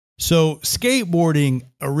So skateboarding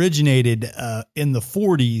originated in the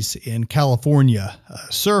 40s in California.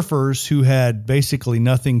 Surfers who had basically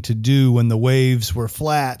nothing to do when the waves were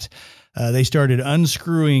flat, they started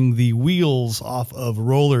unscrewing the wheels off of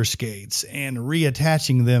roller skates and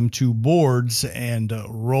reattaching them to boards and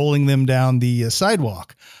rolling them down the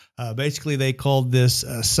sidewalk. Basically, they called this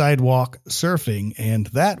sidewalk surfing, and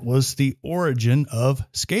that was the origin of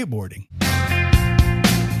skateboarding.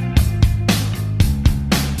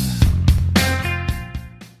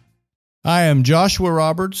 I am Joshua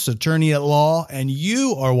Roberts, attorney at law, and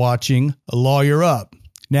you are watching Lawyer Up.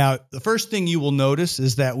 Now, the first thing you will notice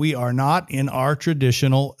is that we are not in our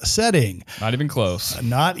traditional setting. Not even close.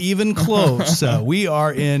 Not even close. We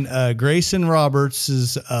are in Grayson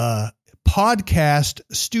Roberts' podcast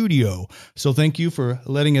studio. So thank you for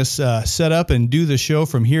letting us set up and do the show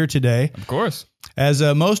from here today. Of course. As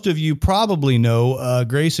most of you probably know,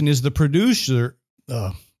 Grayson is the producer,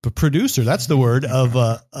 that's the word, of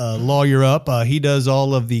Lawyer Up. He does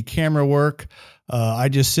all of the camera work. I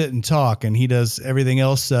just sit and talk, and he does everything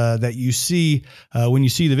else that you see when you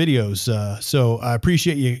see the videos. So I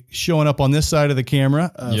appreciate you showing up on this side of the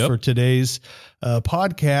camera for today's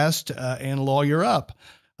podcast and Lawyer Up.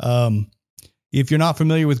 If you're not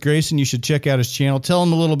familiar with Grayson, you should check out his channel. Tell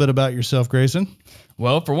him a little bit about yourself, Grayson.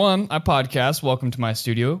 Well, for one, I podcast. Welcome to my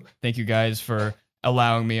studio. Thank you guys for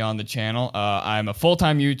allowing me on the channel. I'm a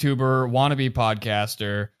full-time YouTuber, wannabe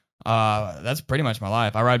podcaster. That's pretty much my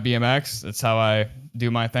life. I ride BMX. That's how I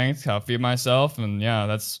do my things, how I feed myself. And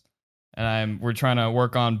yeah, we're trying to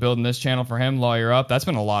work on building this channel for him, Lawyer Up. That's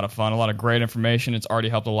been a lot of fun, a lot of great information. It's already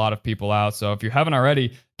helped a lot of people out. So if you haven't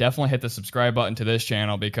already, definitely hit the subscribe button to this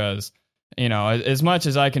channel because, you know, as much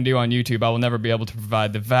as I can do on YouTube, I will never be able to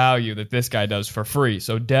provide the value that this guy does for free.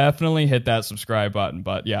 So definitely hit that subscribe button.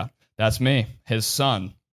 But yeah, that's me, his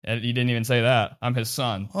son. He didn't even say that. I'm his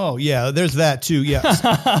son. Oh, yeah, there's that too. Yes.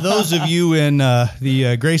 Those of you in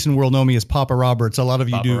the Grayson world know me as Papa Roberts. A lot of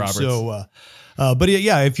you Papa do. Roberts. So, but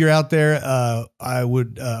yeah, if you're out there, I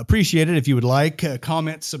would appreciate it if you would like,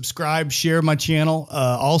 comment, subscribe, share my channel.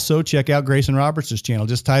 Also, check out Grayson Roberts' channel.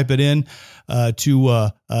 Just type it in to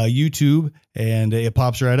YouTube, and it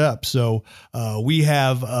pops right up. So we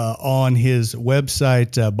have on his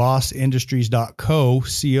website,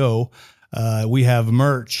 bossindustries.co, we have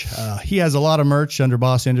merch. He has a lot of merch under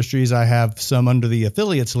Boss Industries. I have some under the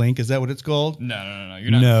affiliates link. Is that what it's called? No.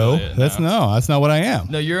 You're not an affiliate. That's not what I am.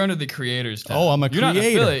 No, you're under the creators tab. Oh, I'm a creator. You're not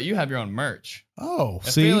an affiliate. You have your own merch. Oh,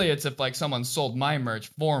 see? Affiliates, if like someone sold my merch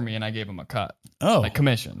for me and I gave them a cut. Oh. Like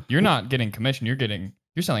commission. You're not getting commission. You're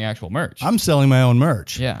selling actual merch. I'm selling my own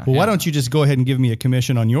merch. Yeah. Well, why don't you just go ahead and give me a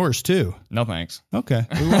commission on yours too? No, thanks. Okay.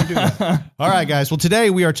 We won't do that. All right, guys. Well, today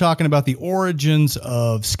we are talking about the origins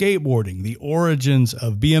of skateboarding, the origins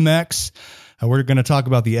of BMX. We're going to talk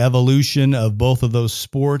about the evolution of both of those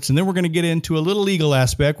sports, and then we're going to get into a little legal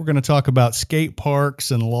aspect. We're going to talk about skate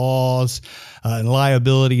parks and laws and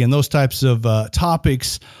liability and those types of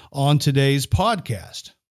topics on today's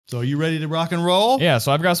podcast. So are you ready to rock and roll? Yeah,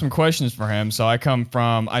 so I've got some questions for him. So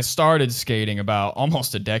I started skating about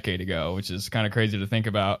almost a decade ago, which is kind of crazy to think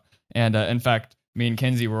about. And in fact, me and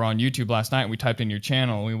Kenzie were on YouTube last night, and we typed in your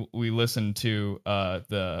channel. We listened to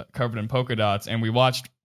the Covered in Polka Dots, and we watched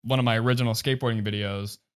one of my original skateboarding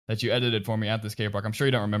videos that you edited for me at the skate park. I'm sure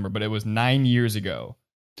you don't remember, but it was 9 years ago.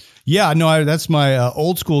 Yeah, no, that's my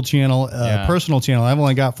old school channel, personal channel. I've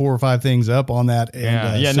only got 4 or 5 things up on that.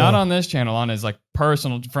 And, so, not on this channel, on his like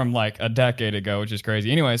personal from like a decade ago, which is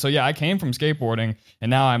crazy. Anyway, so yeah, I came from skateboarding, and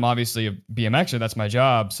now I'm obviously a BMXer. That's my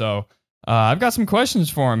job. So I've got some questions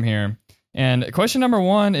for him here. And question number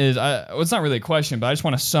one is, well, it's not really a question, but I just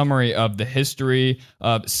want a summary of the history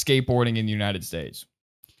of skateboarding in the United States.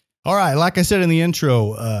 All right. Like I said in the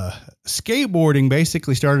intro, skateboarding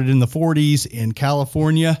basically started in the 40s in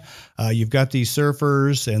California. You've got these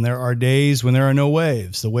surfers, and there are days when there are no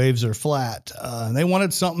waves. The waves are flat, and they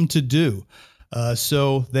wanted something to do.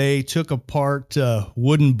 So they took apart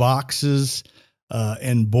wooden boxes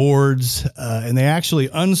and boards, and they actually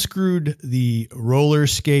unscrewed the roller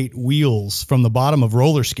skate wheels from the bottom of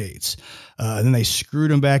roller skates. And then they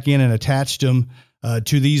screwed them back in and attached them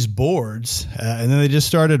to these boards, and then they just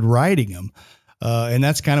started riding them. And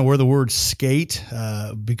that's kind of where the word skate,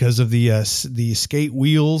 because of the skate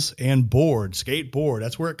wheels and board, skateboard,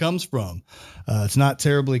 that's where it comes from. It's not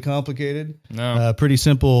terribly complicated. No. Pretty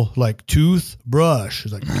simple, like toothbrush.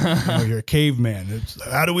 It's like, you're a caveman.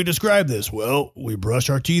 How do we describe this? Well, we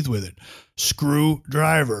brush our teeth with it.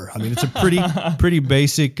 Screwdriver. I mean, it's a pretty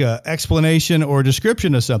basic explanation or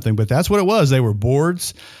description of something, but that's what it was. They were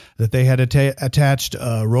boards that they had attached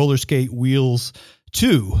roller skate wheels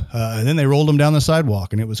two, and then they rolled them down the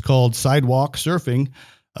sidewalk, and it was called sidewalk surfing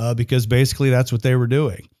because basically that's what they were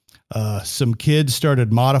doing. Some kids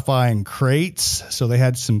started modifying crates, so they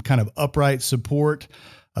had some kind of upright support.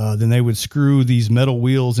 Then they would screw these metal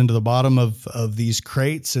wheels into the bottom of these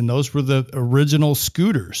crates, and those were the original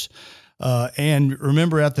scooters. And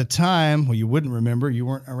remember at the time, well, you wouldn't remember, you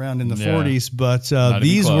weren't around in the 40s, but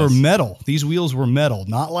these were metal. These wheels were metal,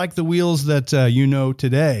 not like the wheels that you know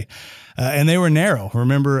today. And they were narrow.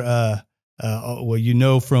 Remember,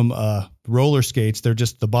 from roller skates, they're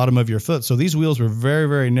just the bottom of your foot. So these wheels were very,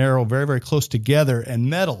 very narrow, very, very close together, and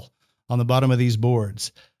metal on the bottom of these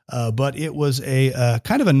boards. But it was a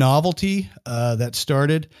kind of a novelty that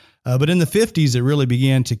started. But in the 50s, it really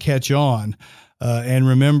began to catch on. And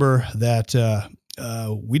remember that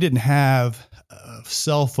we didn't have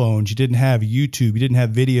cell phones. You didn't have YouTube. You didn't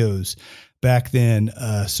have videos back then.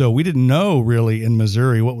 So we didn't know really in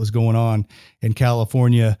Missouri what was going on in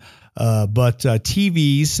California. But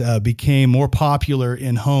TVs became more popular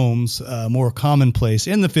in homes, more commonplace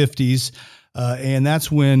in the 50s. And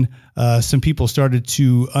that's when some people started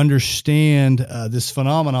to understand this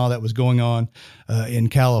phenomenon that was going on in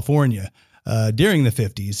California during the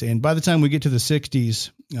 50s. And by the time we get to the 60s,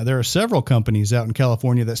 there are several companies out in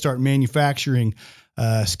California that start manufacturing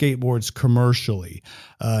skateboards commercially.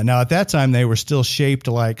 Now, at that time, they were still shaped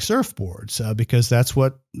like surfboards because that's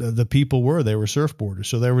what the people were. They were surfboarders.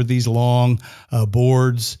 So there were these long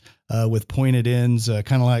boards with pointed ends,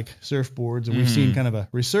 kind of like surfboards. And we've seen kind of a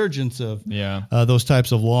resurgence of those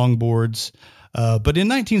types of long boards. But in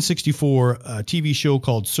 1964, a TV show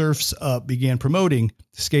called Surf's Up began promoting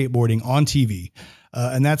skateboarding on TV.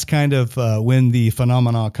 And that's kind of when the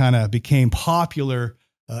phenomenon kind of became popular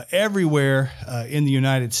everywhere in the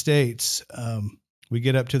United States. We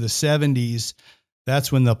get up to the 70s. That's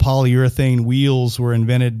when the polyurethane wheels were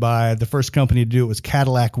invented by the first company to do it was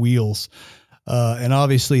Cadillac Wheels. And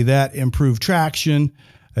obviously that improved traction.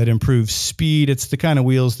 It improves speed. It's the kind of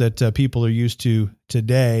wheels that people are used to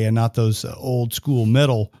today and not those old school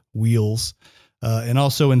metal wheels. And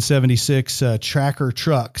also in 76, Tracker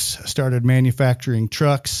Trucks started manufacturing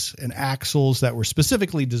trucks and axles that were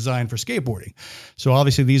specifically designed for skateboarding. So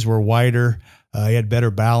obviously these were wider, you had better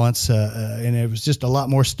balance, and it was just a lot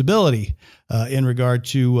more stability in regard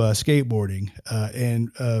to skateboarding.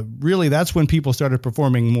 And really that's when people started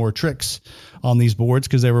performing more tricks on these boards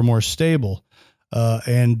because they were more stable.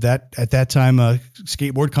 And that at that time,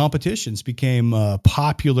 skateboard competitions became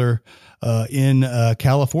popular in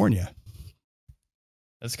California.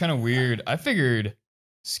 That's kind of weird. I figured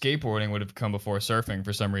skateboarding would have come before surfing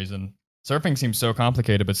for some reason. Surfing seems so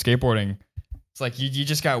complicated, but skateboarding, it's like you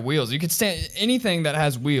just got wheels. You could stand anything that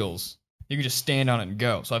has wheels. You could just stand on it and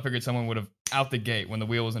go. So I figured someone would have out the gate when the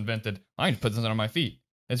wheel was invented. I can put something on my feet.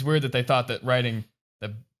 It's weird that they thought that riding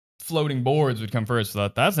the floating boards would come first. So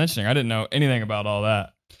that's interesting. I didn't know anything about all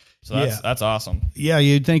that. So that's awesome. Yeah,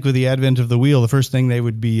 you'd think with the advent of the wheel, the first thing they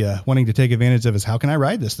would be wanting to take advantage of is how can I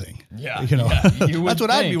ride this thing? Yeah, you know, you would that's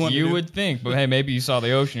what think, I'd be wanting. You to do. would think, but hey, maybe you saw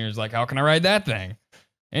the ocean. You're like, how can I ride that thing?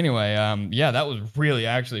 Anyway, that was really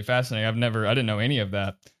actually fascinating. I didn't know any of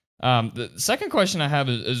that. The second question I have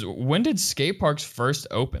is when did skate parks first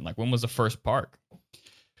open? Like when was the first park?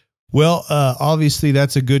 Well, obviously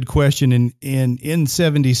that's a good question. In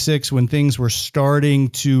 76, when things were starting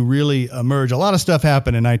to really emerge, a lot of stuff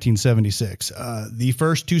happened in 1976. The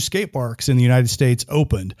first two skate parks in the United States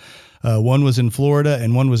opened. One was in Florida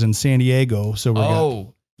and one was in San Diego. So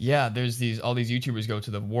there's all these YouTubers go to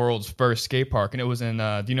the world's first skate park, and it was in,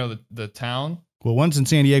 do you know the town? Well, one's in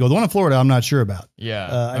San Diego. The one in Florida, I'm not sure about.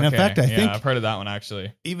 Yeah. And in fact, I think I've heard of that one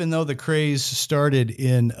actually. Even though the craze started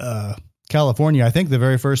in California, I think the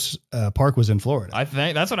very first park was in Florida. I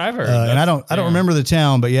think that's what I've heard. And I don't remember the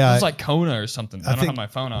town, but yeah, it was like Kona or something. I don't have my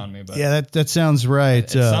phone on me, but yeah, that sounds right.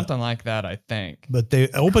 It's something like that, I think. But they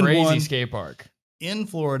opened crazy one skate park in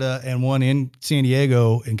Florida and one in San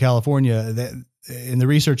Diego in California. That in the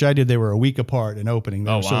research I did, they were a week apart in opening.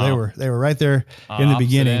 Oh, wow. So they were right there in the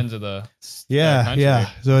beginning. Ends of the country.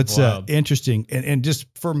 So it's interesting, and just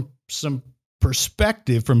from some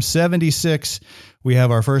perspective, from 76. We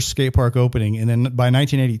have our first skate park opening. And then by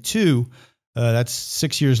 1982, that's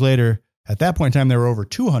 6 years later, at that point in time, there were over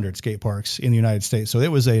 200 skate parks in the United States. So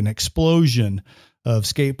it was an explosion of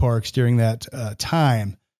skate parks during that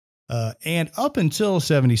time. And up until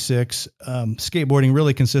 76, skateboarding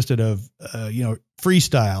really consisted of,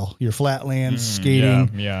 freestyle, your flatland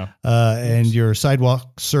skating, and your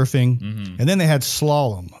sidewalk surfing. Mm-hmm. And then they had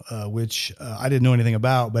slalom, which I didn't know anything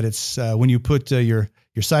about, but it's when you put your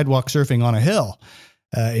sidewalk surfing on a hill.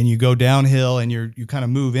 and you go downhill and you kind of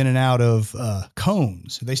move in and out of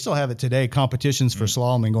cones. They still have it today, competitions for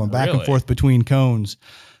slalom and going back and Really? forth between cones.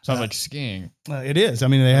 Sounds like skiing. It is. I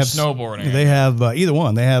mean, they have snowboarding. They have either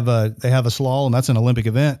one. They have a slalom. That's an Olympic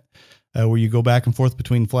event where you go back and forth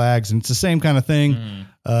between flags, and it's the same kind of thing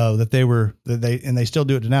they still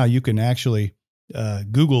do it now. You can actually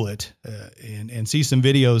Google it and see some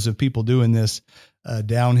videos of people doing this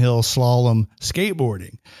downhill slalom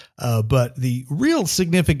skateboarding. But the real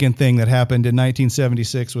significant thing that happened in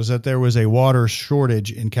 1976 was that there was a water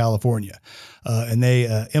shortage in California. And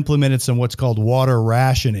they implemented what's called water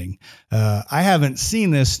rationing. I haven't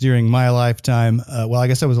seen this during my lifetime. Well, I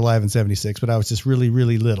guess I was alive in 76, but I was just really,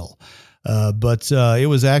 really little. But it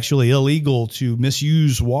was actually illegal to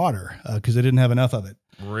misuse water because they didn't have enough of it.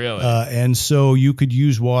 Really? And so you could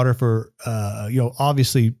use water for,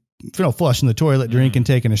 obviously, flushing the toilet, drinking,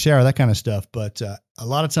 taking a shower, that kind of stuff. But a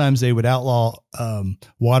lot of times they would outlaw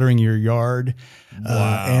watering your yard.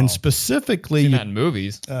 Wow. And specifically, Seen that in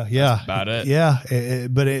movies. Yeah, That's about it. Yeah,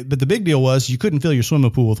 but the big deal was you couldn't fill your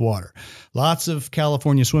swimming pool with water. Lots of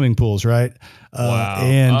California swimming pools, right? Wow.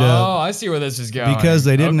 And I see where this is going. because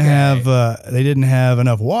they didn't have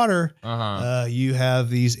enough water. Uh-huh. You have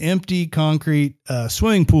these empty concrete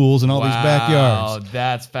swimming pools in all these backyards. Oh,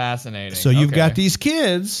 that's fascinating. So you've got these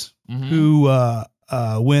kids who,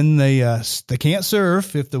 when they can't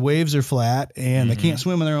surf if the waves are flat and they can't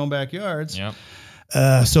swim in their own backyards. Yep.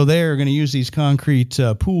 So they're going to use these concrete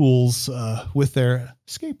pools with their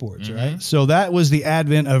skateboards, right? So that was the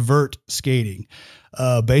advent of vert skating.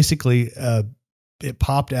 Basically, it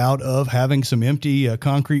popped out of having some empty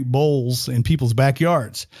concrete bowls in people's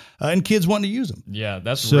backyards and kids wanting to use them. Yeah,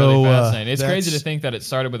 that's really fascinating. It's crazy to that's- think that it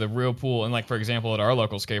started with a real pool. And like, for example, at our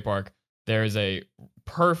local skate park, there is a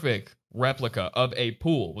perfect replica of a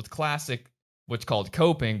pool with classic, what's called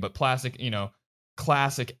coping, but plastic,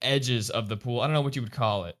 classic edges of the pool. I don't know what you would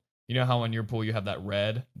call it. You know how in your pool you have that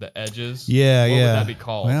red, the edges? Yeah, What yeah. would that be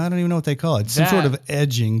called? Well, I don't even know what they call it. Some sort of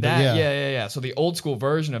edging. But Yeah. So the old school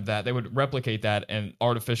version of that, they would replicate that in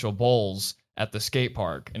artificial bowls at the skate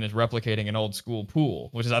park, and it's replicating an old school pool,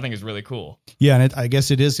 which I think is really cool. Yeah, and I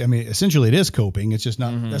guess it is. I mean, essentially, it is coping. It's just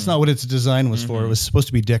not. That's not what its design was for. It was supposed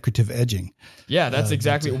to be decorative edging. Yeah, that's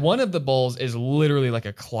exactly. One of the bowls is literally like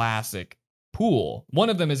a classic pool. One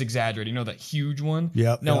of them is exaggerated. That huge one?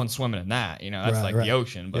 Yep, No yep. one's swimming in that. That's Right, like right. the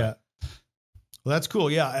ocean. But Yeah. Well, that's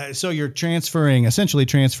cool. Yeah. So you're essentially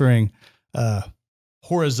transferring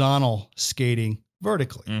horizontal skating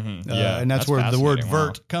vertically. Yeah, and that's where the word fascinating. Wow.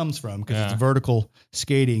 vert comes from because it's Yeah. vertical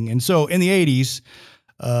skating. And so in the 80s,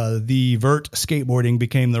 the vert skateboarding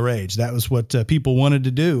became the rage. That was what people wanted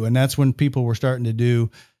to do. And that's when people were starting to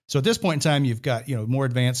do. So at this point in time, you've got, more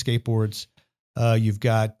advanced skateboards. You've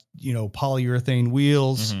got, polyurethane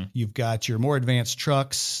wheels. You've got your more advanced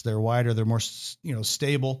trucks. They're wider. They're more,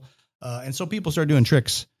 stable. And so people started doing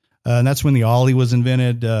tricks. And that's when the ollie was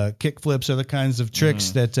invented. Kick flips are the kinds of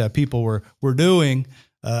tricks that people were doing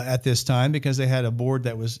at this time because they had a board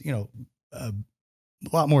that was, a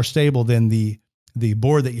lot more stable than the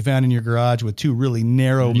board that you found in your garage with two really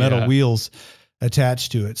narrow metal wheels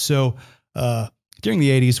attached to it. So during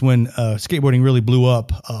the 80s, when skateboarding really blew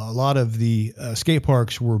up, a lot of the skate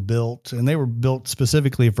parks were built, and they were built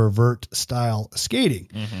specifically for vert style skating.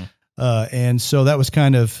 And so that was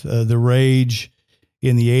kind of the rage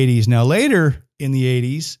in the 80s. Now, later in the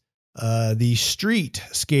 80s, the street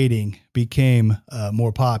skating became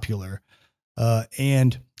more popular.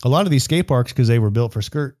 And a lot of these skate parks, because they were built for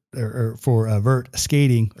vert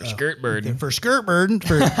skating. For skirt birding. For skirt birding.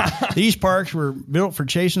 These parks were built for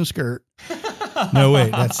chasing skirt. No,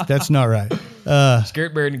 wait, that's not right.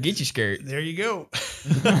 Skirt birding, get your skirt. There you go.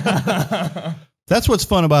 That's what's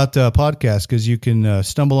fun about podcasts, because you can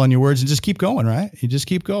stumble on your words and just keep going, right? You just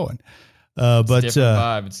keep going. But different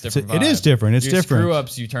vibe. It's different vibe. It is different. It's Your different. Screw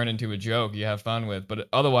ups you turn into a joke you have fun with, but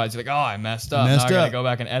otherwise you're like, oh, I messed up. Messed now I gotta up. go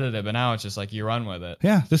back and edit it. But now it's just like you run with it.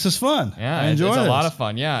 Yeah, this is fun. Yeah, I it's enjoy a this. lot of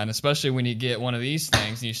fun. Yeah, and especially when you get one of these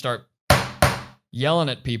things and you start yelling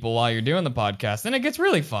at people while you're doing the podcast, then it gets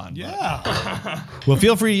really fun. Yeah. Well,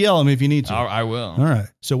 feel free to yell at me if you need to. I will. All right.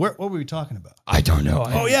 So what were we talking about? I don't know.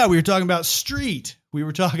 Oh yeah, we were talking about street. We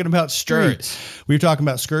were talking about street. Skirts. We were talking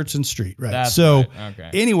about skirts and street, right? That's so right. Okay.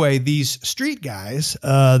 anyway, these street guys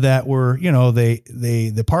that were,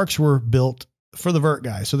 the parks were built for the vert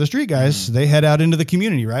guys. So the street guys, they head out into the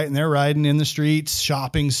community, right? And they're riding in the streets,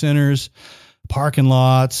 shopping centers, parking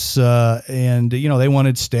lots, and they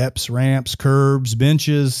wanted steps, ramps, curbs,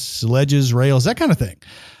 benches, ledges, rails, that kind of thing.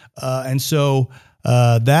 And so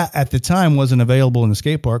that at the time wasn't available in the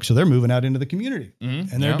skate park, so they're moving out into the community,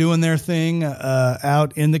 and they're doing their thing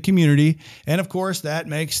out in the community, and of course that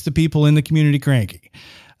makes the people in the community cranky.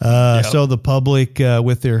 So the public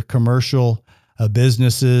with their commercial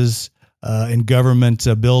businesses and government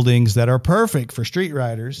buildings that are perfect for street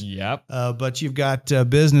riders. But you've got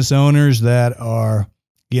business owners that are,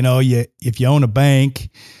 if you own a bank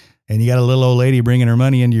and you got a little old lady bringing her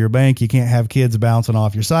money into your bank, you can't have kids bouncing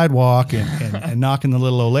off your sidewalk and knocking the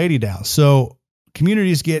little old lady down. So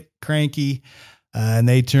communities get cranky and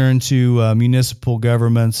they turn to municipal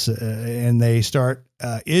governments and they start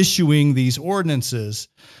issuing these ordinances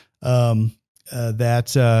that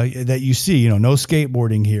you see, no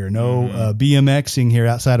skateboarding here, no BMXing here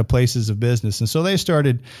outside of places of business. And so they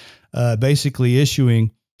started basically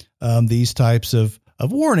issuing these types of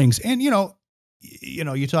warnings. And,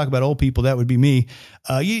 you talk about old people, that would be me.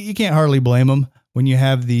 You can't hardly blame them when you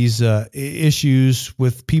have these issues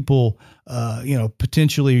with people,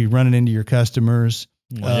 potentially running into your customers.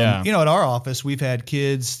 At our office, we've had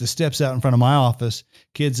kids, the steps out in front of my office,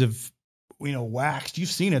 kids have, waxed. You've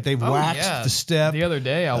seen it. They've waxed the step. The other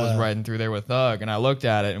day I was riding through there with Thug and I looked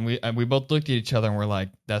at it and we both looked at each other and we're like,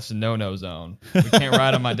 that's a no-no zone. We can't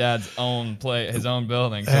ride on my dad's own his own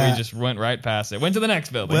building. So we just went right past it. Went to the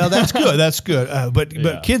next building. Well, that's good. That's good.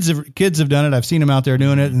 But kids have done it. I've seen them out there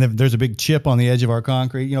doing it. And there's a big chip on the edge of our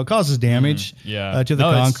concrete, causes damage to the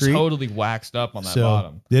concrete. It's totally waxed up on that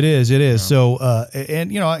bottom. It is. Yeah. So,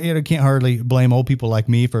 I can't hardly blame old people like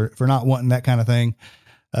me for not wanting that kind of thing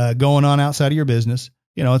going on outside of your business.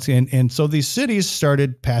 And so these cities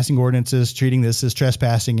started passing ordinances treating this as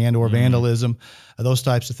trespassing and or vandalism, those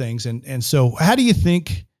types of things. And so how do you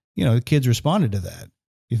think, the kids responded to that?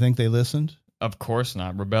 You think they listened? Of course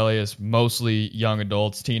not. Rebellious, mostly young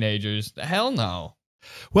adults, teenagers. Hell no.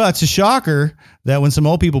 Well, it's a shocker that when some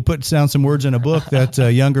old people put down some words in a book that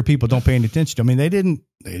younger people don't pay any attention to. I mean, they didn't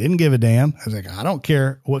give a damn. I was like, I don't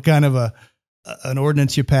care what kind of an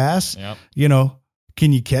ordinance you pass. Yep.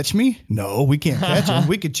 Can you catch me? No, we can't catch him.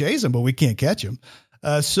 We could chase him, but we can't catch him.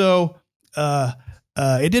 So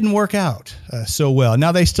it didn't work out so well.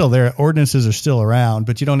 Now their ordinances are still around,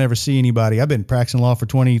 but you don't ever see anybody. I've been practicing law for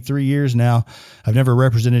 23 years now. I've never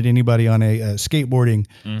represented anybody on a skateboarding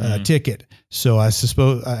ticket. So I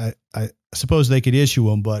suppose they could issue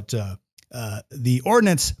them, but the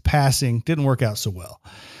ordinance passing didn't work out so well.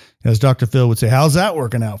 As Dr. Phil would say, how's that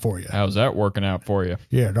working out for you? How's that working out for you?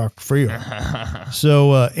 Yeah, Dr. Phil.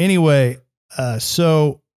 So anyway,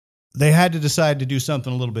 so they had to decide to do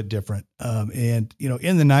something a little bit different. And,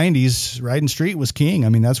 in the 90s, riding street was king. I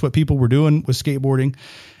mean, that's what people were doing with skateboarding.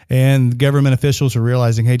 And government officials are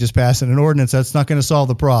realizing, hey, just passing an ordinance, that's not going to solve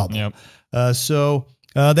the problem. Yep. So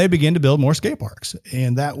they began to build more skate parks.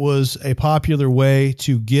 And that was a popular way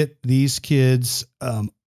to get these kids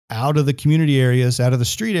out of the community areas, out of the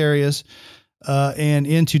street areas, and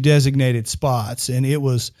into designated spots. And it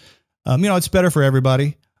was, it's better for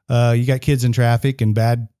everybody. You got kids in traffic and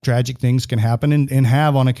bad, tragic things can happen and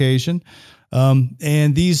have on occasion.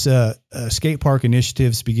 And these skate park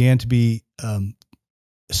initiatives began to be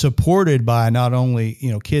supported by not only,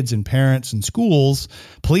 kids and parents and schools.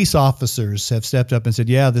 Police officers have stepped up and said,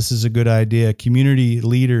 yeah, this is a good idea. Community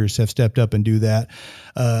leaders have stepped up and do that.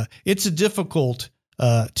 It's a difficult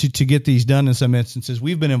to get these done in some instances.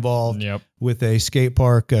 We've been involved with a skate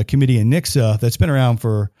park committee in Nixa that's been around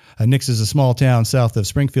for, Nixa is a small town south of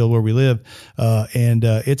Springfield where we live, and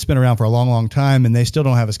it's been around for a long, long time, and they still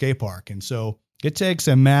don't have a skate park. And so it takes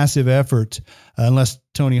a massive effort, unless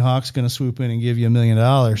Tony Hawk's going to swoop in and give you $1 million.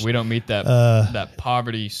 We don't meet that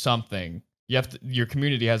poverty something. Your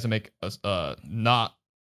community has to make there's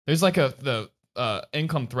like the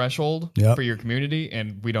income threshold for your community,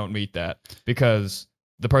 and we don't meet that because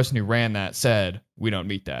the person who ran that said we don't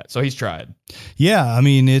meet that. So he's tried. Yeah, I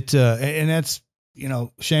mean and that's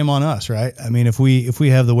shame on us, right? I mean, if we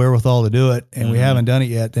have the wherewithal to do it and we haven't done it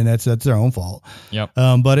yet, then that's their own fault. Yep.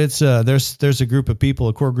 But it's there's a group of people,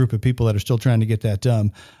 a core group of people that are still trying to get that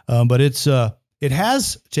done. But it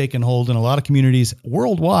has taken hold in a lot of communities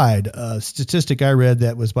worldwide. Statistic I read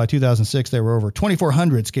that was by 2006, there were over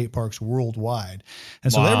 2,400 skate parks worldwide.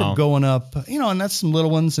 And so they were going up, and that's some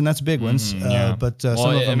little ones and that's big ones. But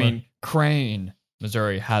some of them Crane,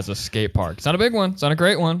 Missouri has a skate park. It's not a big one. It's not a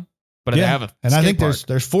great one. But they have and I think park.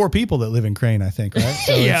 there's 4 people that live in Crane, I think, right?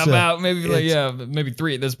 So maybe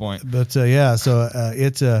 3 at this point. But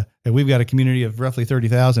we've got a community of roughly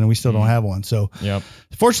 30,000 and we still don't have one. So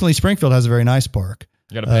fortunately, Springfield has a very nice park.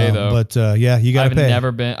 You got to pay though. But you got to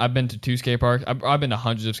pay. I've been to 2 skate parks. I've been to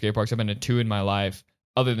hundreds of skate parks. I've been to 2 in my life,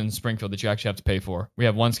 other than Springfield that you actually have to pay for. We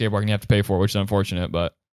have 1 skate park and you have to pay for, which is unfortunate,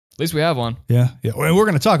 but At least we have one. Yeah. And we're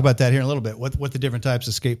going to talk about that here in a little bit, what the different types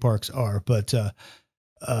of skate parks are. But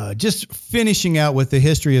just finishing out with the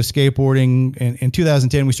history of skateboarding, in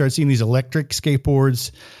 2010, we started seeing these electric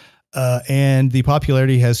skateboards, and the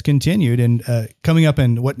popularity has continued. And coming up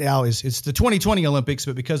in what now it's the 2020 Olympics,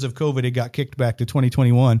 but because of COVID, it got kicked back to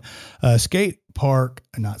 2021.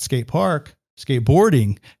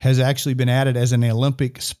 Skateboarding has actually been added as an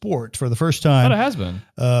Olympic sport for the first time. But it has been.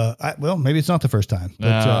 Well, maybe it's not the first time.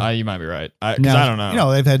 But, you might be right. I don't know. You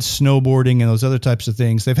know, they've had snowboarding and those other types of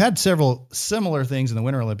things. They've had several similar things in the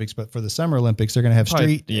Winter Olympics, but for the Summer Olympics, they're going to have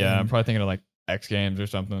street. Yeah, I'm probably thinking of like X Games or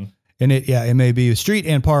something. And it may be street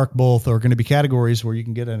and park both are going to be categories where you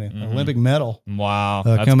can get an Olympic medal. Wow,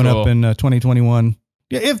 coming up in 2021.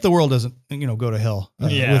 Yeah, if the world doesn't go to hell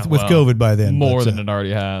with COVID by then, more than it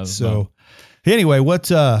already has. So. Anyway,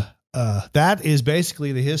 that is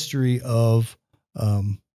basically the history of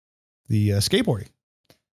the skateboarding.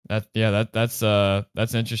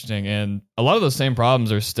 That's interesting, and a lot of those same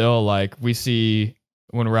problems are still like we see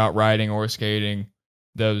when we're out riding or skating.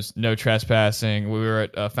 Those no trespassing. We were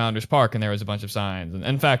at Founders Park, and there was a bunch of signs. And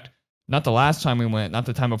in fact, not the last time we went, not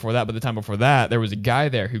the time before that, but the time before that, there was a guy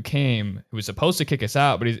there who was supposed to kick us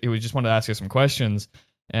out, but he just wanted to ask us some questions.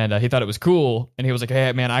 And he thought it was cool. And he was like,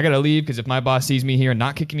 hey, man, I got to leave because if my boss sees me here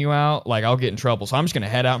not kicking you out, like I'll get in trouble. So I'm just going to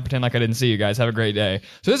head out and pretend like I didn't see you guys. Have a great day.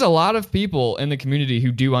 So there's a lot of people in the community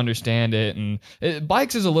who do understand it. And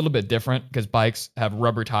bikes is a little bit different because bikes have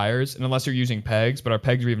rubber tires. And unless you're using pegs, but our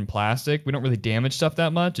pegs are even plastic, we don't really damage stuff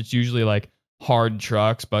that much. It's usually like hard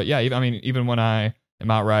trucks. But yeah, even when I am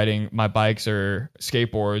out riding my bikes or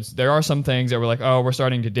skateboards, there are some things that we're like, oh, we're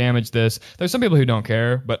starting to damage this. There's some people who don't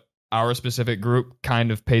care, but our specific group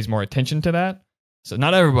kind of pays more attention to that. So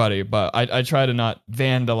not everybody, but I try to not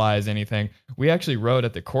vandalize anything. We actually rode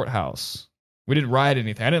at the courthouse. We didn't ride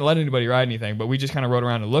anything. I didn't let anybody ride anything, but we just kind of rode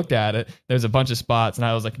around and looked at it. There's a bunch of spots, and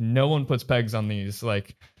I was like, no one puts pegs on these.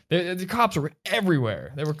 Like the cops were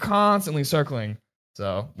everywhere. They were constantly circling.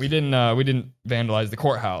 So we didn't vandalize the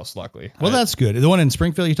courthouse, luckily. Well, that's good. The one in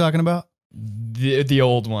Springfield you're talking about? The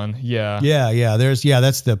old one, yeah.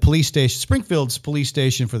 That's the police station. Springfield's police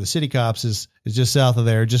station for the city cops is just south of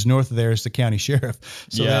there. Just north of there is the county sheriff.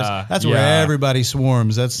 So that's where everybody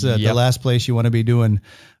swarms. That's the last place you want to be doing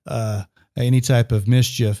any type of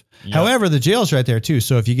mischief. Yep. However, the jail's right there too.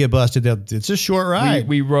 So if you get busted, it's a short ride.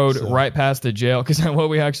 We rode right past the jail because what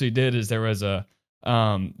we actually did is there was a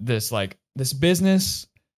this business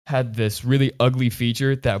had this really ugly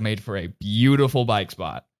feature that made for a beautiful bike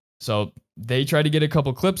spot. So they tried to get a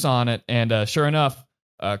couple clips on it, and sure enough,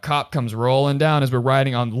 a cop comes rolling down as we're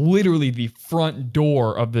riding on literally the front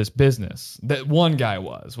door of this business. That one guy, I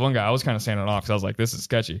was kind of standing off because I was like, this is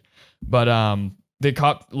sketchy. But the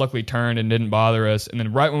cop luckily turned and didn't bother us. And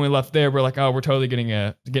then right when we left there, we're like, oh, we're totally getting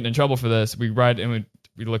in trouble for this. We ride and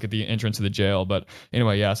we look at the entrance of the jail. But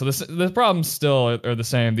anyway, yeah. So the problems still are the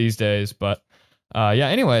same these days. But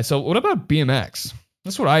anyway, so what about BMX?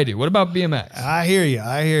 That's what I do. What about BMX? I hear you.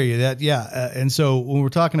 And so when we're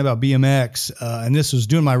talking about BMX, and this was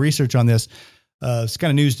doing my research on this, it's kind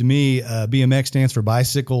of news to me. BMX stands for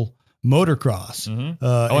bicycle motocross. Mm-hmm.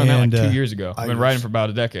 I met like 2 years ago. I've been riding for about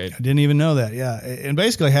a decade. I didn't even know that. Yeah. And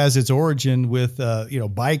basically has its origin with,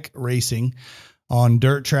 bike racing on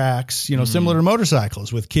dirt tracks, similar to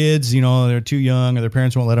motorcycles with kids, they're too young or their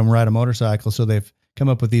parents won't let them ride a motorcycle. So they've come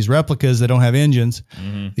up with these replicas that don't have engines.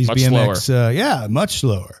 Mm-hmm. These much BMX, much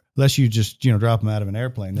slower. Unless you just drop them out of an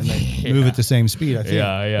airplane, then they move at the same speed. I think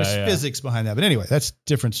there's physics behind that. But anyway, that's a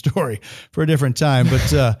different story for a different time.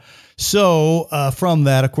 But so from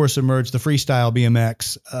that, of course, emerged the freestyle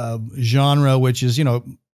BMX genre, which is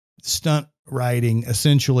stunt riding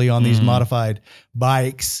essentially on these modified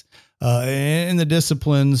bikes. And the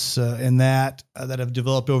disciplines in that have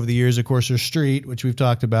developed over the years, of course, are street, which we've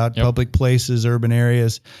talked about, public places, urban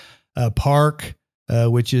areas, park,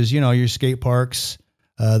 which is, your skate parks,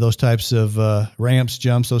 those types of ramps,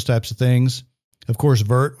 jumps, those types of things. Of course,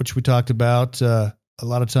 vert, which we talked about. A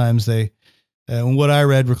lot of times and what I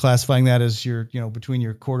read, we're classifying that as your, between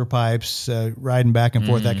your quarter pipes, riding back and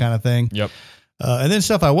forth, that kind of thing. Yep. And then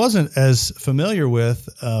stuff I wasn't as familiar with,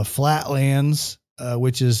 flatlands.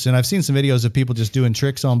 Which is, and I've seen some videos of people just doing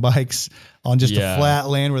tricks on bikes on just a flat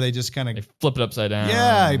land where they just kind of flip it upside down.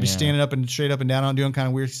 Yeah, you'd be standing up and straight up and down, doing kind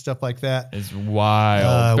of weird stuff like that. It's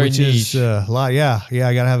wild, which niche. Is a lot. Yeah,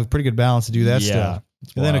 I got to have a pretty good balance to do that stuff.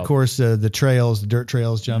 And then of course the trails, the dirt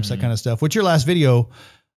trails, jumps, that kind of stuff. Which your last video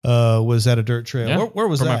was at a dirt trail. Yeah. Where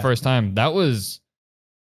was that? For my first time. That was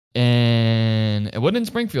it wasn't in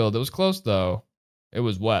Springfield. It was close though. It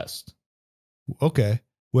was west. Okay.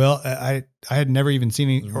 Well, I had never even seen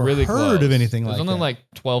any, or Really heard close. of anything It was like only that. like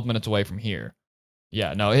 12 minutes away from here.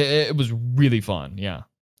 Yeah, no, it was really fun. Yeah.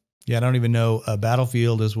 Yeah, I don't even know.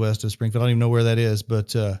 Battlefield is west of Springfield. I don't even know where that is,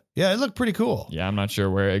 but yeah, it looked pretty cool. Yeah, I'm not sure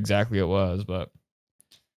where exactly it was, but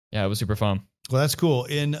yeah, it was super fun. Well, that's cool.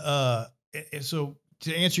 So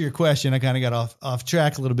to answer your question, I kind of got off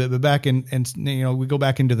track a little bit, but back in, and we go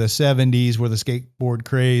back into the 70s where the skateboard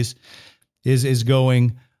craze is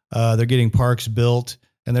going. They're getting parks built,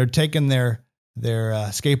 and they're taking their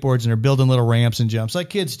skateboards and they're building little ramps and jumps like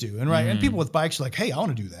kids do. And and people with bikes are like, hey, I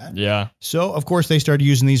want to do that. Yeah. So of course they started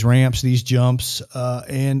using these ramps, these jumps,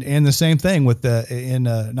 and the same thing with in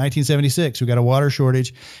 1976, we got a water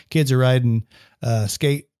shortage. Kids are riding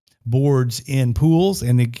skateboards in pools,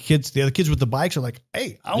 and the other kids with the bikes are like,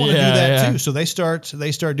 hey, I want to do that too. So they start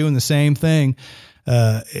doing the same thing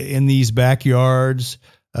in these backyards.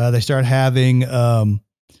 They start having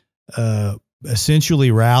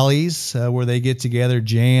essentially rallies where they get together,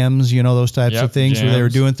 jams, those types of things, jams, where they were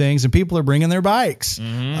doing things, and people are bringing their bikes,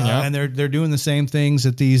 and they're doing the same things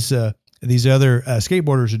that these other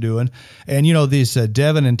skateboarders are doing. And these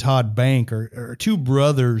Devin and Todd Bank are two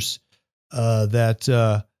brothers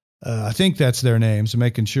that I think that's their names. I'm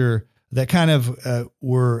making sure. That kind of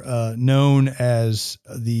were known as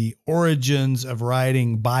the origins of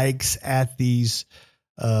riding bikes at these.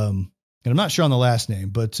 And I'm not sure on the last name,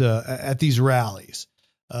 but at these rallies.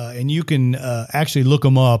 And you can actually look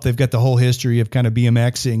them up. They've got the whole history of kind of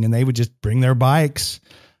BMXing, and they would just bring their bikes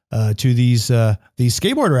to these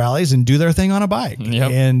skateboard rallies and do their thing on a bike.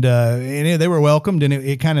 Yep. And they were welcomed, and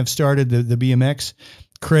it kind of started the BMX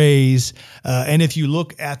craze. And if you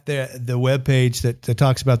look at the webpage that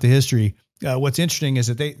talks about the history, what's interesting is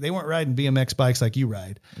that they weren't riding BMX bikes like you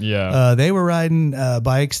ride. Yeah. They were riding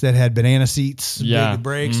bikes that had banana seats, big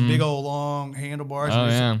brakes, big old long handlebars. Oh,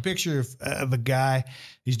 There's a picture of a guy.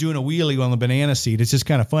 He's doing a wheelie on the banana seat. It's just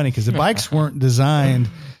kind of funny because the bikes weren't designed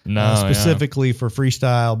specifically for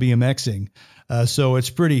freestyle BMXing. So it's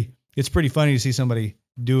pretty funny to see somebody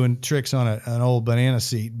doing tricks on an old banana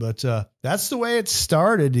seat, but that's the way it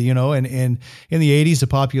started, and in the 80s, the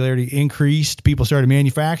popularity increased. People started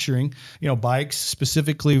manufacturing, bikes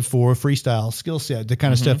specifically for freestyle skill set, the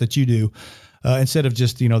kind of stuff that you do, instead of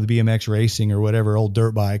just, the BMX racing or whatever, old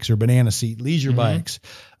dirt bikes or banana seat leisure bikes.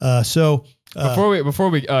 Before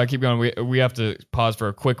we keep going, we have to pause for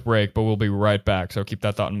a quick break, but we'll be right back. So keep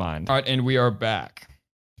that thought in mind. All right. And we are back.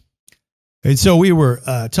 And so we were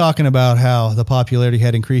talking about how the popularity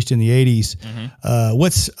had increased in the 80s.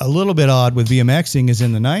 What's a little bit odd with BMXing is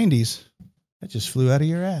in the 90s, that just flew out of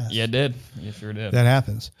your ass. Yeah, it did. You sure did. That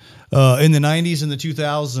happens. In the 90s and the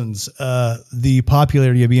 2000s, the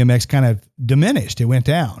popularity of BMX kind of diminished. It went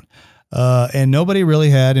down. And nobody really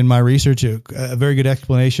had, in my research, a very good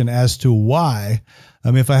explanation as to why.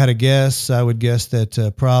 If I had a guess, I would guess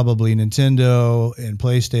that probably Nintendo and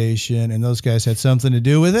PlayStation and those guys had something to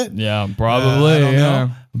do with it. Yeah, probably. I don't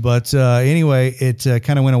know. But anyway, it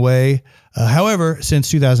kind of went away. However, since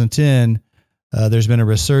 2010, there's been a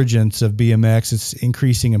resurgence of BMX. It's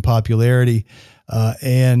increasing in popularity.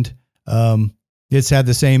 And it's had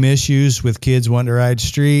the same issues with kids wanting to ride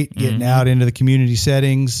street, getting out into the community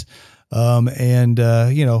settings.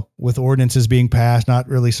 With ordinances being passed, not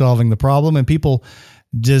really solving the problem, and people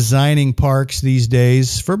designing parks these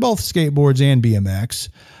days for both skateboards and BMX.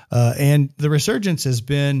 And the resurgence has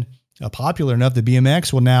been popular enough that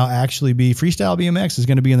BMX will now actually be freestyle BMX is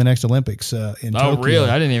going to be in the next Olympics in Tokyo. Oh, really?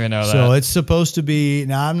 I didn't even know that. So it's supposed to be.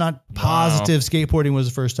 Now, I'm not positive skateboarding was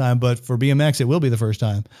the first time, but for BMX, it will be the first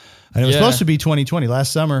time. And it was supposed to be 2020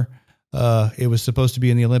 last summer. It was supposed to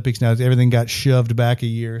be in the Olympics. Now everything got shoved back a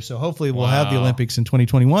year. So hopefully we'll have the Olympics in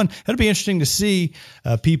 2021. It'll be interesting to see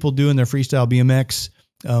people doing their freestyle BMX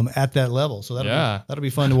at that level. So that'll be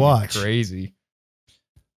fun to watch. Crazy.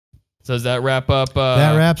 So does that wrap up?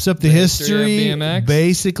 That wraps up the history of BMX?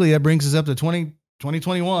 Basically, that brings us up to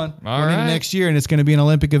 2021. All right. Next year, and it's going to be an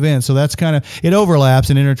Olympic event. So that's kind of, it overlaps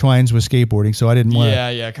and intertwines with skateboarding. So I didn't want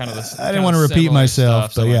to, kind of this. I didn't want to repeat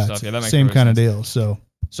myself, but yeah, same kind of deal. So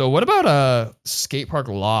what about skate park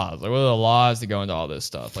laws? Like, what are the laws that go into all this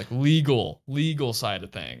stuff? Like legal side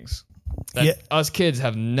of things that us kids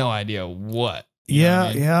have no idea what.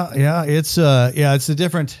 Yeah. It's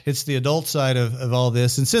the adult side of all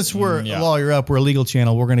this. And since we're Lawyer Up, we're a legal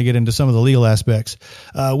channel, we're going to get into some of the legal aspects,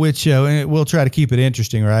 which we'll try to keep it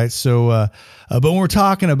interesting, right? So, but when we're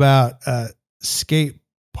talking about skate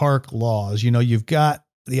park laws, you've got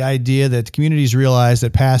the idea that communities realize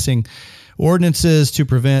that passing ordinances to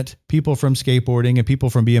prevent people from skateboarding and people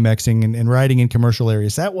from BMXing and riding in commercial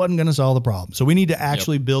areas, that wasn't going to solve the problem. So we need to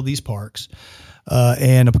actually build these parks.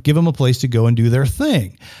 and give them a place to go and do their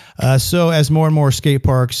thing. So as more and more skate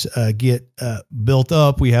parks get built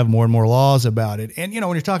up, we have more and more laws about it. And,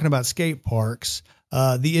 when you're talking about skate parks,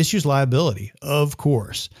 the issue is liability, of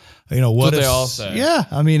course. What they all say. Yeah.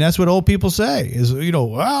 I mean, that's what old people say is,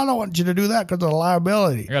 well, I don't want you to do that because of the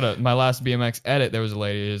liability. My last BMX edit, there was a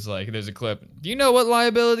lady who's like, there's a clip. Do you know what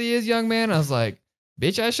liability is, young man? I was like,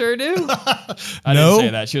 bitch, I sure do. I didn't say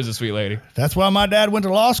that. She was a sweet lady. That's why my dad went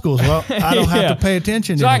to law school. Well, I don't have to pay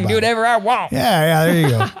attention to So I can do whatever I want. Yeah, there you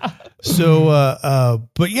go. So,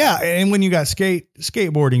 but yeah, and when you got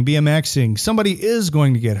skateboarding, BMXing, somebody is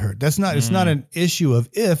going to get hurt. That's not, it's not an issue of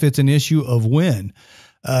if, it's an issue of when.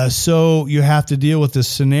 So you have to deal with this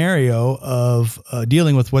scenario of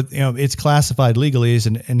dealing with what, it's classified legally as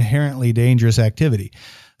an inherently dangerous activity.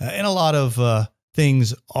 And a lot of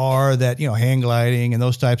things are that, hang gliding and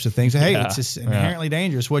those types of things. Hey, it's just inherently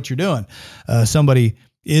dangerous what you're doing. Somebody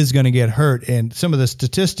is going to get hurt. And some of the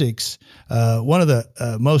statistics, one of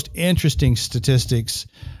the most interesting statistics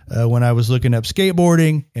when I was looking up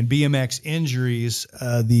skateboarding and BMX injuries,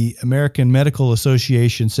 the American Medical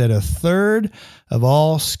Association said a third of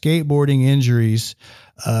all skateboarding injuries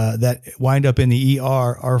that wind up in the ER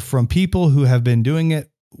are from people who have been doing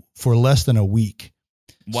it for less than a week.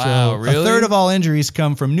 Wow, so really? A third of all injuries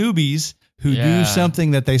come from newbies who do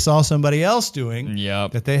something that they saw somebody else doing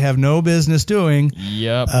that they have no business doing.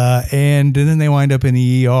 And then they wind up in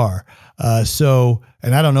the ER.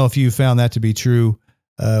 And I don't know if you found that to be true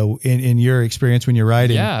in your experience when you're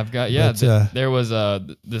riding. Yeah, I've got, but, there was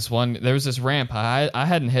this ramp. I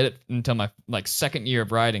hadn't hit it until my second year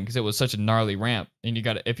of riding because it was such a gnarly ramp. And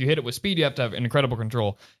if you hit it with speed, you have to have incredible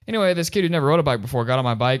control. Anyway, this kid who never rode a bike before got on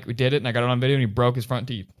my bike. We did it, and I got it on video, and he broke his front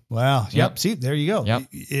teeth. Wow. Yep. See, there you go. Yep.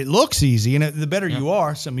 It looks easy, and the better you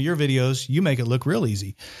are, some of your videos, you make it look real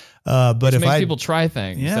easy. But Which if makes people try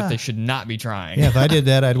things that they should not be trying. If I did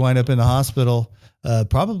that, I'd wind up in the hospital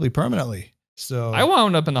probably permanently. So I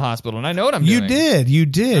wound up in the hospital, and I know what I'm doing. You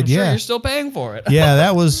did. I'm sure you're still paying for it. Yeah,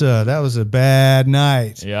 that was a bad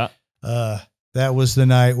night. Yeah. That was the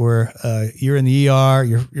night where you're in the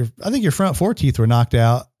ER. I think your front 4 teeth were knocked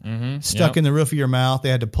out, stuck in the roof of your mouth. They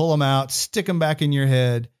had to pull them out, stick them back in your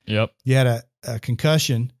head. Yep. You had a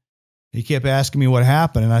concussion. He kept asking me what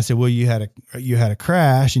happened, and I said, "Well, you had a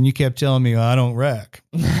crash," and you kept telling me, "I don't wreck."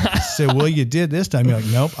 I said, "Well, you did this time." You're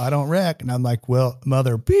like, "Nope, I don't wreck." And I'm like, "Well,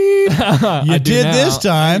 mother, beep, you did this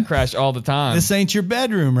time. I crash all the time. This ain't your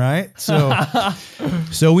bedroom, right?"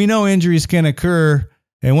 So we know injuries can occur.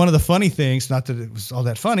 And one of the funny things, not that it was all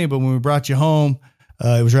that funny, but when we brought you home,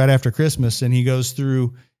 it was right after Christmas, and he goes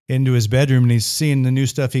through into his bedroom and he's seeing the new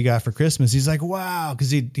stuff he got for Christmas. He's like, wow,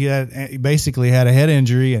 because he basically had a head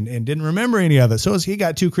injury and didn't remember any of it. So he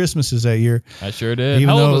got 2 Christmases that year. I sure did. Even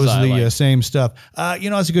How though old it was I, the same stuff.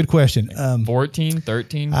 It's a good question. 14,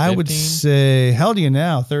 13, 15? I would say, how old are you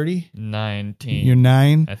now? 30? 19. You're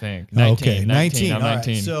 9? I think. 19, okay, 19. I'm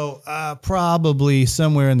 19. Right. So probably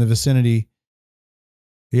somewhere in the vicinity.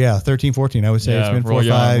 Yeah, 13, 14. I would say it's been 4 or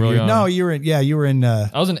 5 years. No, you were in. I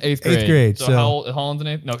was in 8th grade. 8th grade. So how old? Holland's in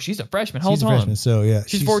 8th? No, she's a freshman. How old's Holland? Freshman. So yeah,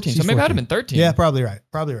 she's 14. So maybe 14. I'd have been 13. Yeah, probably right.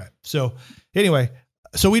 So anyway,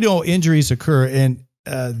 we know injuries occur, and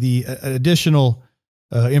the additional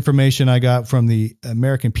information I got from the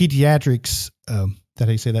American Pediatrics. That how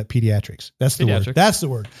you say that? Pediatrics. That's the word. That's the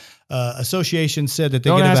word. Association said that they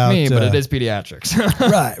Don't get ask about. me, but it is pediatrics.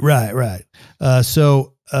 Right.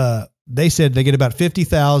 They said they get about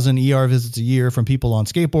 50,000 ER visits a year from people on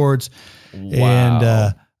skateboards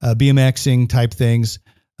and BMXing type things.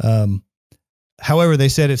 However, they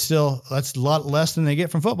said that's a lot less than they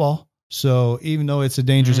get from football. So even though it's a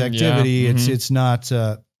dangerous activity, it's not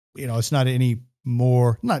it's not any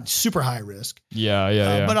more, not super high risk.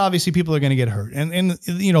 But obviously people are going to get hurt, and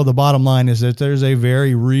the bottom line is that there's a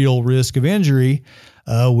very real risk of injury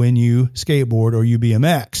when you skateboard or you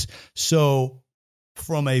BMX. So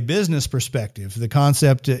from a business perspective, the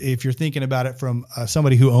concept, if you're thinking about it from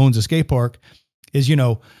somebody who owns a skate park, is,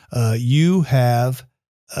 you have,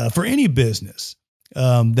 for any business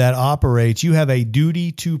that operates, you have a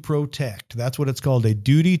duty to protect. That's what it's called, a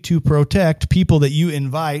duty to protect people that you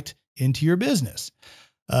invite into your business.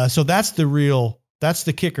 So that's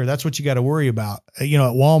the kicker. That's what you got to worry about. At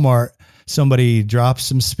Walmart, somebody drops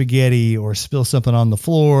some spaghetti or spills something on the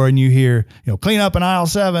floor, and you hear, clean up in aisle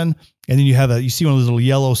 7. And then you see one of those little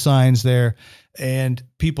yellow signs there, and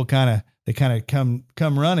people kind of come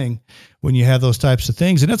running when you have those types of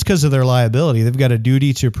things. And that's because of their liability. They've got a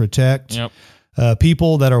duty to protect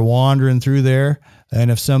people that are wandering through there. And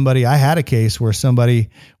if I had a case where somebody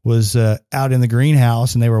was out in the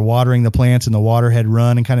greenhouse and they were watering the plants and the water had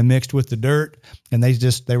run and kind of mixed with the dirt, and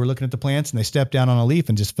they were looking at the plants and they stepped down on a leaf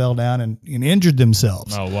and just fell down and injured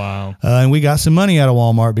themselves. Oh, wow. And we got some money out of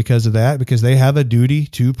Walmart because of that, because they have a duty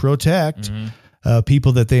to protect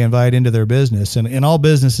people that they invite into their business. And all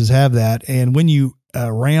businesses have that. And when you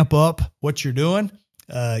ramp up what you're doing,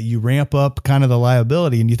 you ramp up kind of the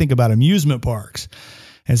liability. And you think about amusement parks.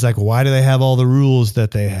 And it's like, why do they have all the rules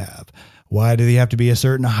that they have? Why do they have to be a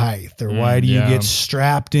certain height? Or why do you get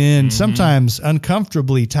strapped in sometimes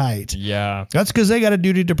uncomfortably tight? Yeah. That's because they got a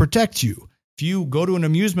duty to protect you. If you go to an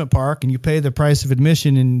amusement park and you pay the price of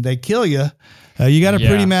admission and they kill you, you got a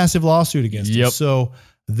pretty massive lawsuit against you. So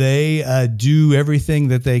they do everything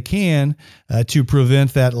that they can to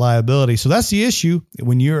prevent that liability. So that's the issue.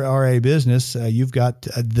 When you're a business, you've got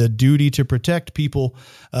the duty to protect people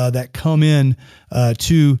that come in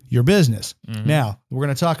to your business. Now, we're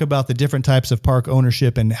going to talk about the different types of park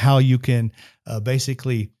ownership and how you can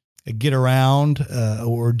basically get around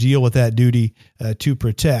or deal with that duty to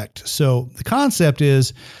protect. So the concept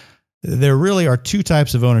is, there really are two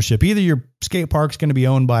types of ownership. Either your skate park's going to be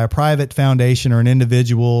owned by a private foundation or an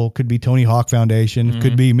individual. Could be Tony Hawk Foundation.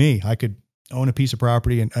 Could be me. I could own a piece of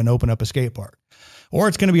property and open up a skate park. Or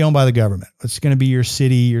it's going to be owned by the government. It's going to be your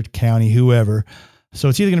city, your county, whoever. So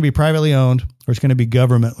it's either going to be privately owned or it's going to be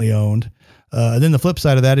governmentally owned. Then the flip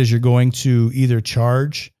side of that is you're going to either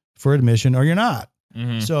charge for admission or you're not.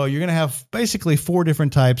 So you're going to have basically 4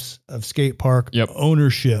 different types of skate park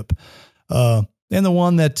ownership. And the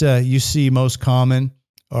one that you see most common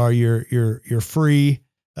are your free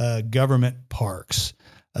government parks,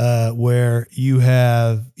 where you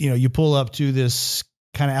have, you pull up to this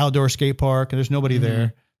kind of outdoor skate park and there's nobody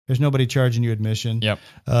there. There's nobody charging you admission.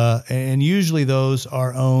 And usually those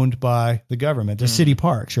are owned by the government, the city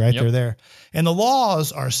parks, right? They're there. And the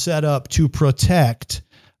laws are set up to protect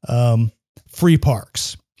free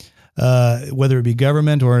parks. Whether it be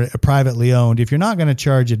government or privately owned, if you're not going to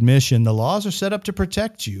charge admission, the laws are set up to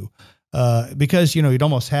protect you, because, you'd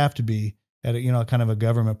almost have to be at a, kind of a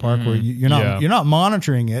government park where you're not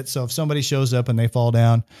monitoring it. So if somebody shows up and they fall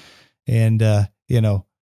down and,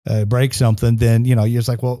 break something, then, you're just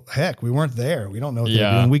like, well, heck, we weren't there. We don't know what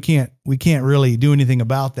they're doing. We can't really do anything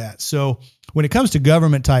about that. So when it comes to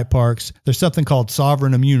government type parks, there's something called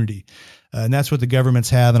sovereign immunity. And that's what the governments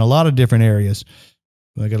have in a lot of different areas.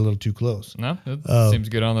 I got a little too close. No, it seems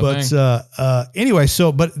good on the thing. Anyway,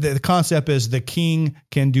 but the concept is the king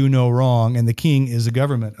can do no wrong, and the king is the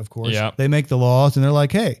government, of course. They make the laws, and they're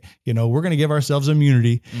like, hey, we're going to give ourselves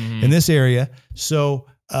immunity in this area. So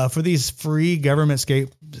for these free government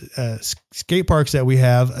skate parks that we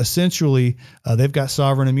have, essentially, they've got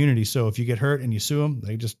sovereign immunity. So if you get hurt and you sue them,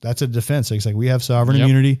 that's a defense. It's like, we have sovereign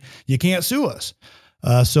immunity. You can't sue us.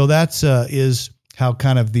 So that's is how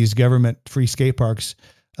kind of these government free skate parks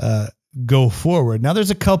go forward. Now,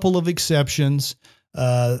 there's a couple of exceptions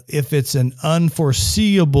if it's an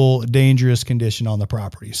unforeseeable dangerous condition on the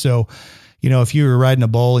property. So, if you were riding a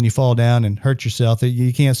bowl and you fall down and hurt yourself,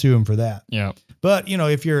 you can't sue them for that. But,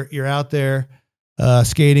 if you're out there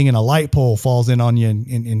skating and a light pole falls in on you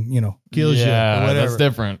and kills you or whatever, that's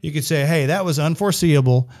different. You could say, hey, that was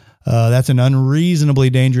unforeseeable. That's an unreasonably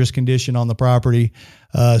dangerous condition on the property.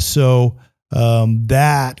 So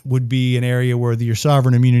that would be an area where your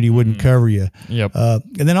sovereign immunity wouldn't cover you.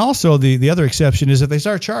 And then also the other exception is if they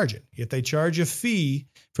start charging. If they charge a fee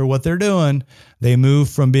for what they're doing, they move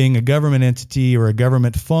from being a government entity or a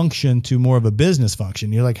government function to more of a business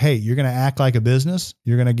function. You're like, hey, you're going to act like a business.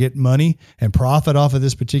 You're going to get money and profit off of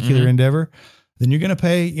this particular endeavor. Then you're going to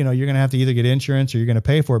pay, you're going to have to either get insurance or you're going to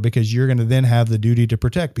pay for it because you're going to then have the duty to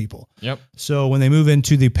protect people. So when they move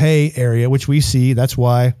into the pay area, which we see, that's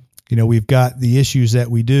why, we've got the issues that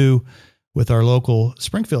we do with our local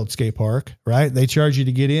Springfield skate park, right? They charge you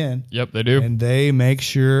to get in. They do. And they make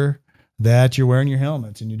sure that you're wearing your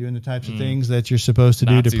helmets and you're doing the types of things that you're supposed to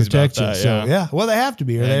do to protect you. So, well, they have to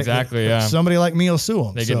be. Or somebody like me will sue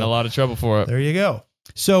them. They get in a lot of trouble for it. There you go.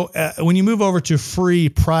 So when you move over to free,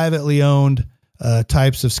 privately owned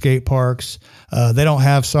types of skate parks, they don't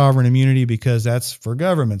have sovereign immunity because that's for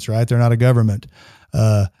governments, right? They're not a government.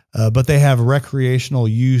 But they have recreational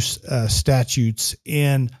use statutes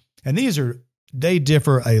and they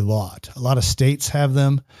differ a lot. A lot of states have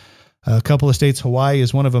them. A couple of states, Hawaii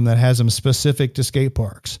is one of them that has them specific to skate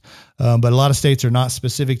parks. But a lot of states are not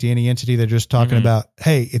specific to any entity. They're just talking about,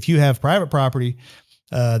 hey, if you have private property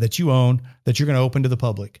that you own, that you're going to open to the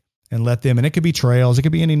public and let them, and it could be trails, it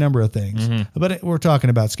could be any number of things. But we're talking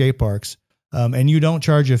about skate parks. and you don't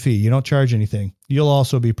charge a fee, you don't charge anything, you'll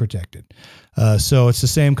also be protected. So it's the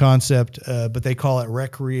same concept, but they call it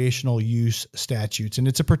recreational use statutes, and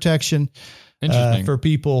it's a protection for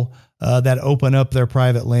people that open up their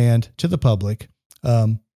private land to the public.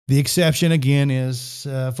 The exception, again, is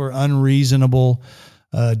for unreasonable,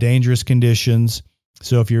 dangerous conditions.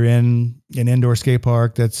 So if you're in an indoor skate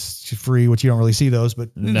park that's free, which you don't really see those, but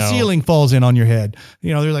the ceiling falls in on your head.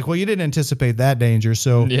 You know, they're like, well, you didn't anticipate that danger.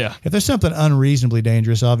 So if there's something unreasonably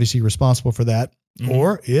dangerous, obviously you're responsible for that. Mm-hmm.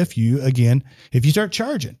 Or if you start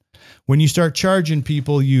charging. When you start charging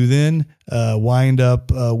people, you then wind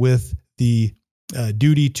up with the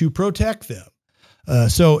duty to protect them.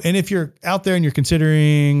 And if you're out there and you're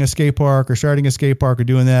considering a skate park or starting a skate park or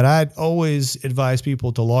doing that, I'd always advise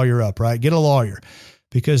people to lawyer up, right? Get a lawyer,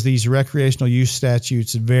 because these recreational use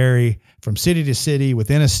statutes vary from city to city,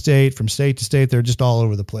 within a state, from state to state. They're just all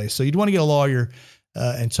over the place. So you'd want to get a lawyer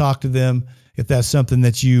and talk to them if that's something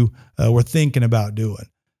that you were thinking about doing.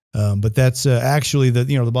 But that's actually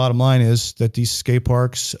the bottom line is that these skate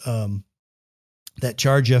parks that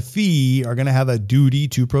charge a fee are going to have a duty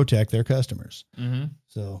to protect their customers. Mm-hmm.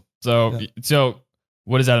 So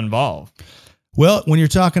what does that involve? Well, when you're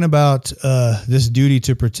talking about this duty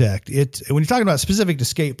to protect it, when you're talking about specific to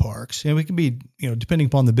skate parks, and it can be, depending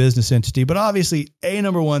upon the business entity, but obviously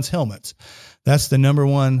number one's helmets. That's the number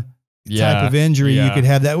one type of injury you could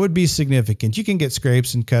have. That would be significant. You can get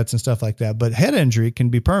scrapes and cuts and stuff like that, but head injury can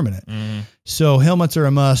be permanent. Mm. So helmets are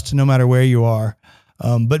a must no matter where you are.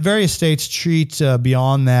 But various states treat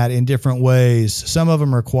beyond that in different ways. Some of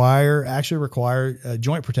them require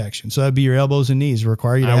joint protection. So that'd be your elbows and knees.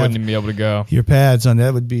 Require you to I wouldn't be able to go. Your pads on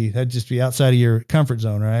that that'd just be outside of your comfort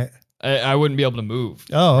zone, right? I wouldn't be able to move.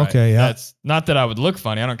 Oh, right? Okay, yeah. That's not that I would look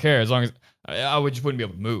funny. I don't care, as long as I just wouldn't be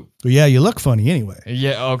able to move. Well, yeah, you look funny anyway.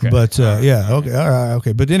 Yeah, okay. But okay, all right,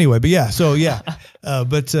 okay. But anyway, so yeah. There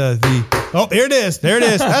it is.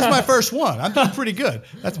 That's my first one. I'm doing pretty good.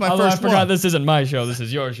 That's my first one. I forgot this isn't my show. This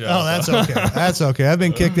is your show. Oh, that's okay. That's okay. I've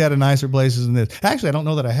been kicked out of nicer places than this. Actually, I don't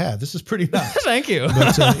know that I have. This is pretty nice. Thank you.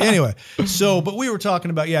 But anyway, but we were talking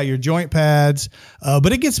about, your joint pads,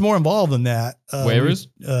 but it gets more involved than that. Waivers?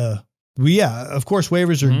 Of course,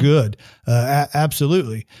 waivers are good.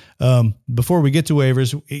 Absolutely. Before we get to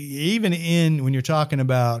waivers, even when you're talking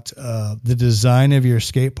about the design of your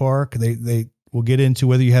skate park, they will get into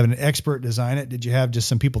whether you have an expert design it. Did you have just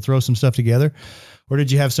some people throw some stuff together, or did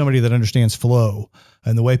you have somebody that understands flow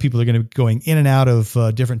and the way people are going to be going in and out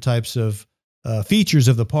of different types of features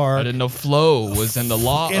of the park? I didn't know flow was in the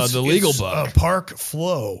law, the legal book. Park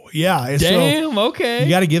flow. Yeah. Damn. Okay. You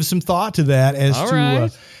got to give some thought to that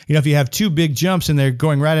if you have two big jumps and they're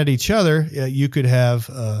going right at each other, you could have,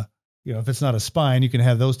 if it's not a spine, you can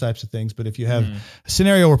have those types of things. But if you have a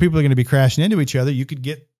scenario where people are going to be crashing into each other, you could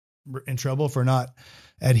get in trouble for not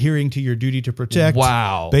adhering to your duty to protect.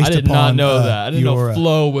 Wow. I did not know that. I didn't know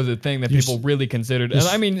flow was a thing that people really considered. And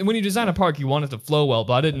I mean, when you design a park, you want it to flow well,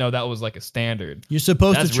 but I didn't know that was like a standard. You're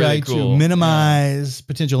supposed to try to minimize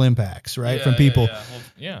potential impacts, right, from people.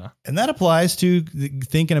 Yeah. And that applies to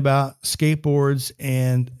thinking about skateboards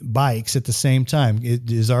and bikes at the same time.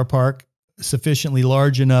 Is our park sufficiently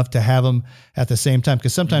large enough to have them at the same time?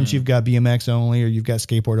 Because sometimes you've got BMX only, or you've got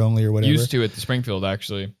skateboard only, or whatever. Used to at the Springfield,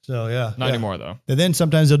 actually. So not anymore though. And then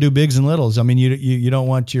sometimes they'll do bigs and littles. I mean, you don't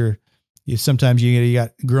want sometimes you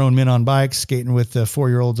got grown men on bikes skating with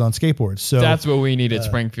 4-year-olds on skateboards. So that's what we need at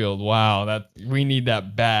Springfield. Wow, we need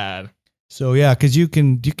that bad. So yeah, because you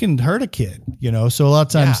can hurt a kid, So a lot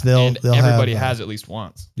of times everybody has at least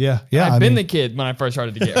once. Yeah. I've been the kid when I first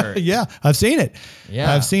started to get hurt. Yeah, I've seen it. Yeah,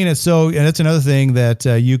 I've seen it. So, and that's another thing that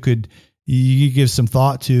you give some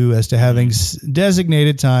thought to, as to having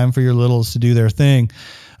designated time for your littles to do their thing.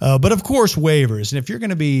 But of course, waivers. And if you're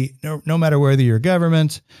going to be, no matter whether you're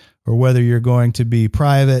government or whether you're going to be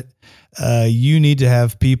private, you need to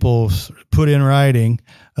have people put in writing,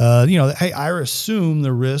 hey, I assume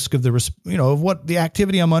the risk of of what the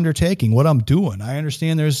activity I'm undertaking, what I'm doing. I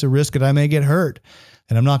understand there's a risk that I may get hurt,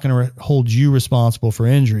 and I'm not going to hold you responsible for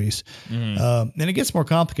injuries. And it gets more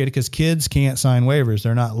complicated because kids can't sign waivers.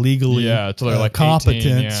 They're not legally until they're like competent.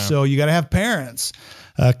 18, So you got to have parents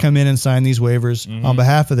come in and sign these waivers on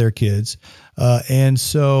behalf of their kids. And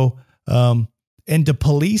to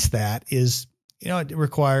police that is, it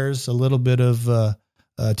requires a little bit of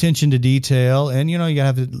attention to detail. And, you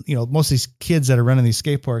got to have, most of these kids that are running these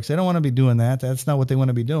skate parks, they don't want to be doing that. That's not what they want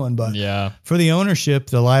to be doing. But for the ownership,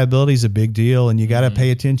 the liability is a big deal, and you got to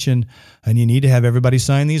pay attention, and you need to have everybody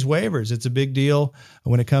sign these waivers. It's a big deal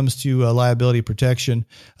when it comes to liability protection.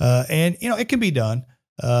 And, it can be done.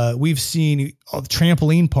 We've seen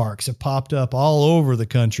trampoline parks have popped up all over the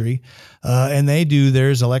country, and they do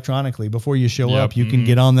theirs electronically. Before you show up, you can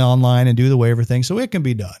get on the online and do the waiver thing, so it can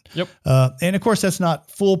be done. Yep. And of course, that's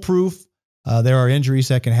not foolproof. There are injuries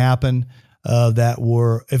that can happen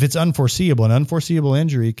if it's unforeseeable. An unforeseeable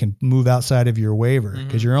injury can move outside of your waiver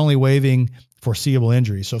because you're only waiving foreseeable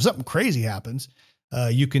injuries. So if something crazy happens,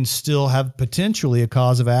 you can still have potentially a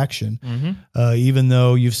cause of action, even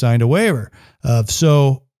though you've signed a waiver.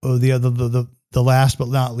 So the last but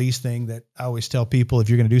not least thing that I always tell people, if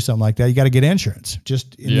you're going to do something like that, you got to get insurance.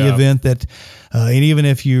 Just in the event that, and even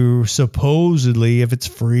if you supposedly, if it's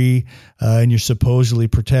free and you're supposedly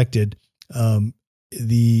protected,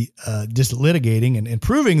 just litigating and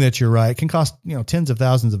proving that you're right can cost, tens of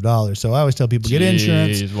thousands of dollars. So I always tell people, get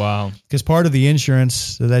insurance. Wow. Because part of the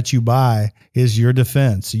insurance that you buy is your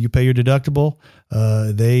defense. So you pay your deductible.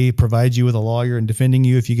 They provide you with a lawyer and defending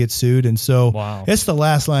you if you get sued. And so it's the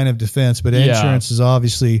last line of defense, but insurance is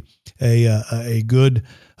obviously a good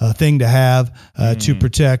thing to have to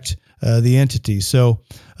protect the entity. So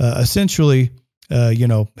essentially,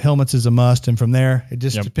 helmets is a must. And from there, it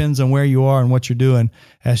just depends on where you are and what you're doing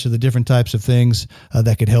as to the different types of things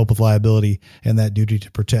that could help with liability and that duty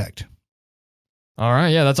to protect. All right.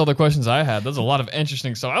 Yeah, that's all the questions I had. There's a lot of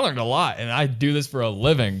interesting stuff. I learned a lot, and I do this for a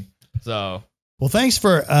living. So, well, thanks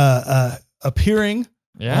for appearing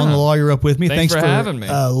on the Lawyer Up with me. Thanks for having me.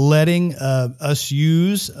 Letting us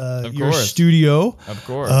use your studio. Of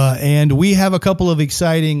course. And we have a couple of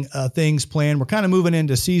exciting things planned. We're kind of moving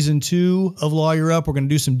into season 2 of Lawyer Up. We're going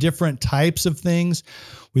to do some different types of things.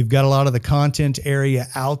 We've got a lot of the content area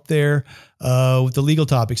out there with the legal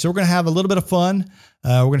topics. So we're going to have a little bit of fun.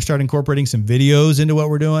 We're going to start incorporating some videos into what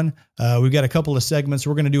we're doing. We've got a couple of segments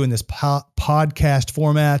we're going to do in this podcast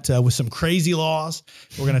format with some crazy laws.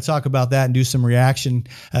 We're going to talk about that and do some reaction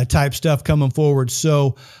type stuff coming forward.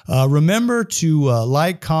 So remember to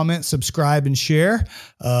like, comment, subscribe, and share.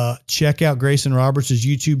 Check out Grayson Roberts'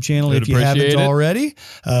 YouTube channel if you haven't already.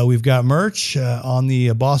 We've got merch on the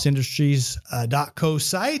bossindustries.co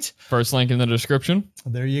site. First link in the description.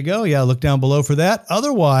 There you go. Yeah, look down below for that.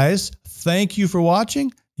 Otherwise, thank you for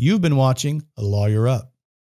watching. You've been watching Lawyer Up.